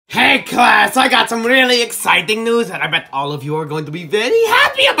Hey class, I got some really exciting news that I bet all of you are going to be very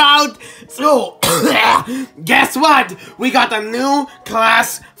happy about. So, guess what? We got a new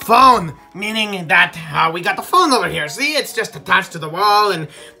class phone. Meaning that we got the phone over here. See, it's just attached to the wall and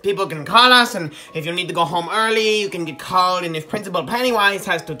people can call us. And if you need to go home early, you can get called. And if Principal Pennywise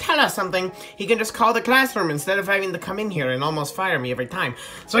has to tell us something, he can just call the classroom instead of having to come in here and almost fire me every time.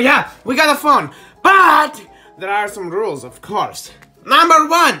 So yeah, we got a phone. But there are some rules, of course. Number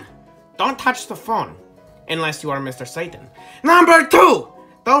 1, don't touch the phone unless you are Mr. Satan. Number 2,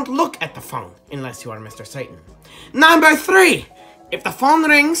 don't look at the phone unless you are Mr. Satan. Number 3, if the phone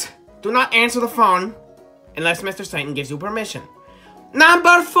rings, do not answer the phone unless Mr. Satan gives you permission.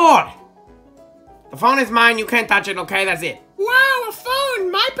 Number 4, the phone is mine, you can't touch it, okay? That's it. Wow, a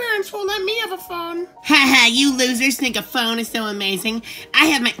phone! My parents won't let me have a phone. Haha, you losers think a phone is so amazing. I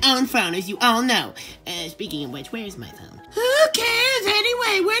have my own phone, as you all know. Speaking of which, where's my phone? Who cares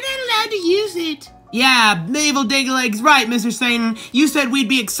anyway? We're not allowed to use it. Yeah, Naval Diglegs right, Mr. Satan. You said we'd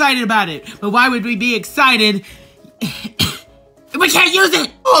be excited about it, but why would we be excited if we can't use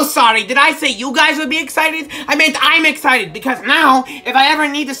it? Oh, sorry, did I say you guys would be excited? I meant I'm excited, because now, if I ever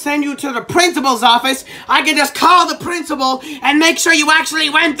need to send you to the principal's office, I can just call the principal and make sure you actually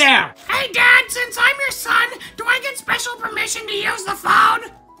went there. Hey, Dad, since I'm your son, do I get special permission to use the phone?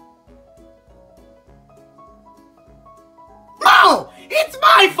 No! It's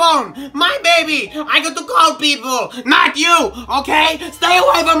my phone! My baby! I get to call people, not you, okay? Stay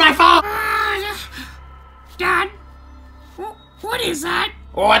away from my phone! Dad? What is that?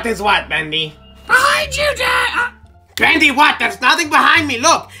 What is what, Bendy? Behind you, Dad! Bendy, what? There's nothing behind me,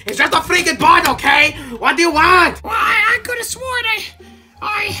 look! It's just a freaking board, okay? What do you want? Well, I could have sworn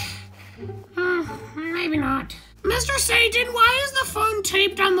maybe not. Mr. Satan, why is the phone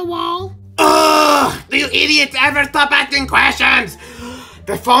taped on the wall? Ugh! Do you idiots ever stop asking questions?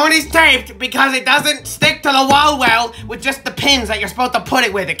 The phone is taped because it doesn't stick to the wall well with just the pins that you're supposed to put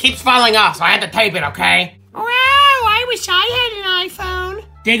it with. It keeps falling off, so I had to tape it, okay? Wow, I wish I had an iPhone.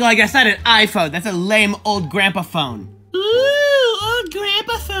 Digleg, I said an iPhone. That's a lame old grandpa phone. Ooh, old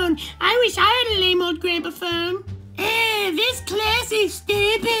grandpa phone. I wish I had a lame old grandpa phone. This class is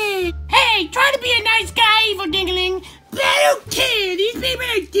stupid. Hey, try to be a nice guy, evil dingling. But I don't care. These people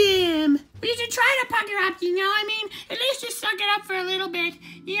are dumb. You should try to pucker up, you know? I mean, at least just suck it up for a little bit,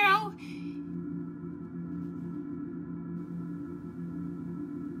 you know?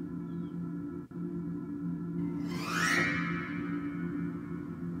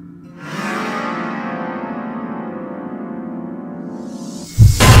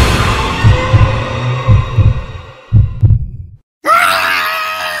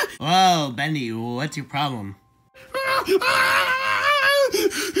 Whoa, Bendy, what's your problem?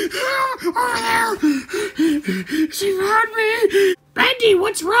 She found me! Bendy,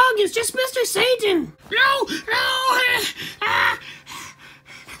 what's wrong? It's just Mr. Satan! No!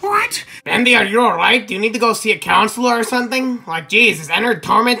 What? Bendy, are you alright? Do you need to go see a counselor or something? Like, geez, is Ennard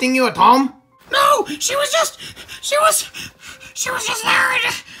tormenting you at home? No! She was just there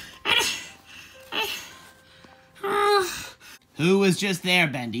Who was just there,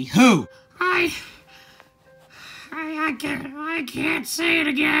 Bendy? Who? I can't say it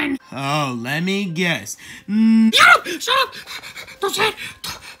again. Oh, let me guess. Shut up! Shut up! Don't say it!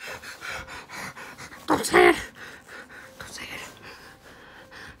 Don't say it! Don't say it.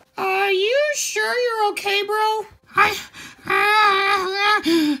 Are you sure you're okay, bro? Huh?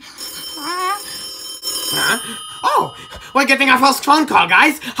 Oh! We're getting our first phone call,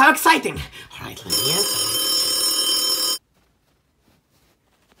 guys! How exciting! Alright, let me answer.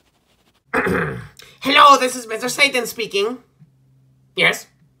 Hello, this is Mr. Satan speaking. Yes?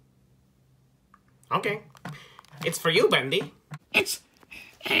 Okay. It's for you, Bendy. It's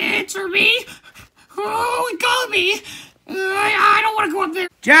for me? Oh, it called me. I don't want to go up there.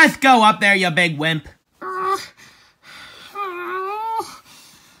 Just go up there, you big wimp.